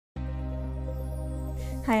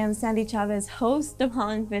Hi, I'm Sandy Chavez, host of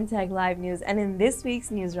Holland Fintech Live News, and in this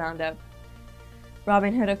week's News Roundup,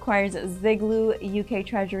 Robinhood acquires Ziglu, UK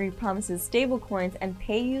Treasury promises stablecoins, and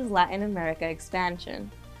PayU's Latin America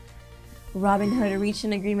expansion. Robinhood reached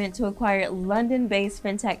an agreement to acquire London-based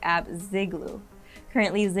fintech app Ziglu.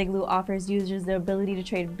 Currently, Ziglu offers users the ability to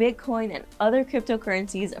trade Bitcoin and other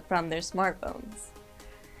cryptocurrencies from their smartphones.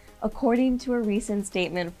 According to a recent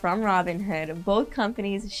statement from Robinhood, both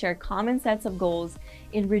companies share common sets of goals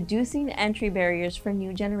in reducing entry barriers for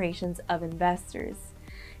new generations of investors.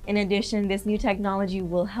 In addition, this new technology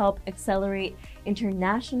will help accelerate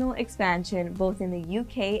international expansion both in the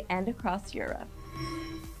UK and across Europe.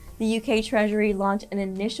 The UK Treasury launched an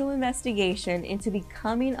initial investigation into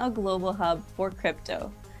becoming a global hub for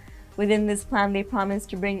crypto. Within this plan, they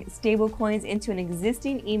promised to bring stablecoins into an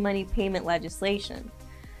existing e-money payment legislation.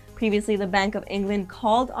 Previously, the Bank of England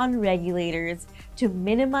called on regulators to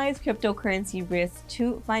minimize cryptocurrency risks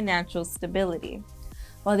to financial stability.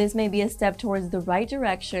 While this may be a step towards the right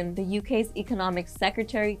direction, the UK's Economic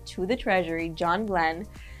Secretary to the Treasury, John Glenn,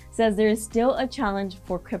 says there is still a challenge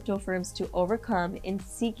for crypto firms to overcome in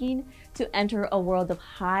seeking to enter a world of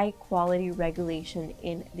high-quality regulation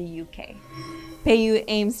in the UK. PayU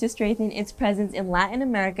aims to strengthen its presence in Latin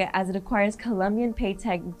America as it acquires Colombian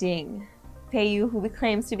paytech Ding. PayU, who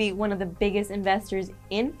claims to be one of the biggest investors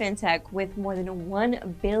in fintech with more than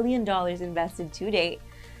 $1 billion invested to date,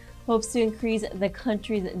 hopes to increase the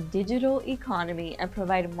country's digital economy and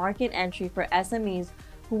provide market entry for SMEs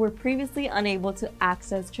who were previously unable to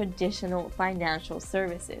access traditional financial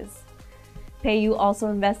services. PayU also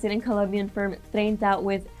invested in Colombian firm Treinta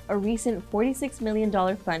with a recent $46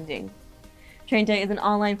 million funding. Treinta is an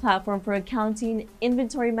online platform for accounting,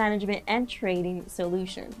 inventory management, and trading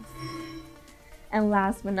solutions. And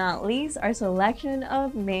last but not least, our selection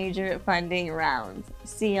of major funding rounds.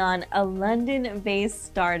 Sion, a London-based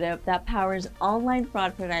startup that powers online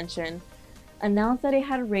fraud prevention, announced that it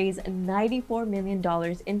had raised $94 million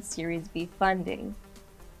in Series B funding.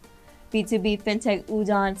 B2B fintech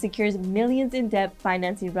Udon secures millions in debt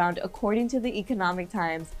financing round according to the Economic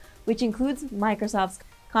Times, which includes Microsoft's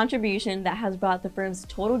contribution that has brought the firm's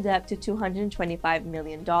total debt to $225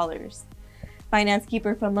 million. Finance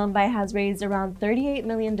Keeper from Mumbai has raised around $38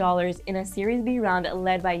 million in a Series B round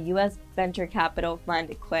led by U.S. venture capital fund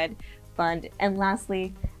Qued Fund. And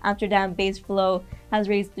lastly, Amsterdam-based Flow has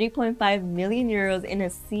raised 3.5 million euros in a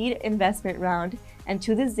seed investment round, and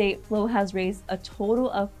to this date, Flow has raised a total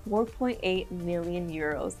of 4.8 million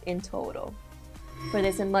euros in total. For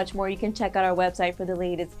this and much more, you can check out our website for the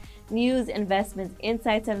latest news, investments,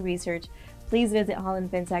 insights, and research. Please visit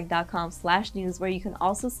hollandfintech.com/news, where you can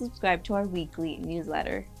also subscribe to our weekly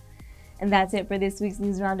newsletter. And that's it for this week's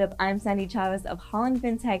News Roundup. I'm Sandy Chavez of Holland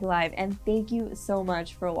Fintech Live, and thank you so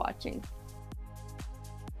much for watching.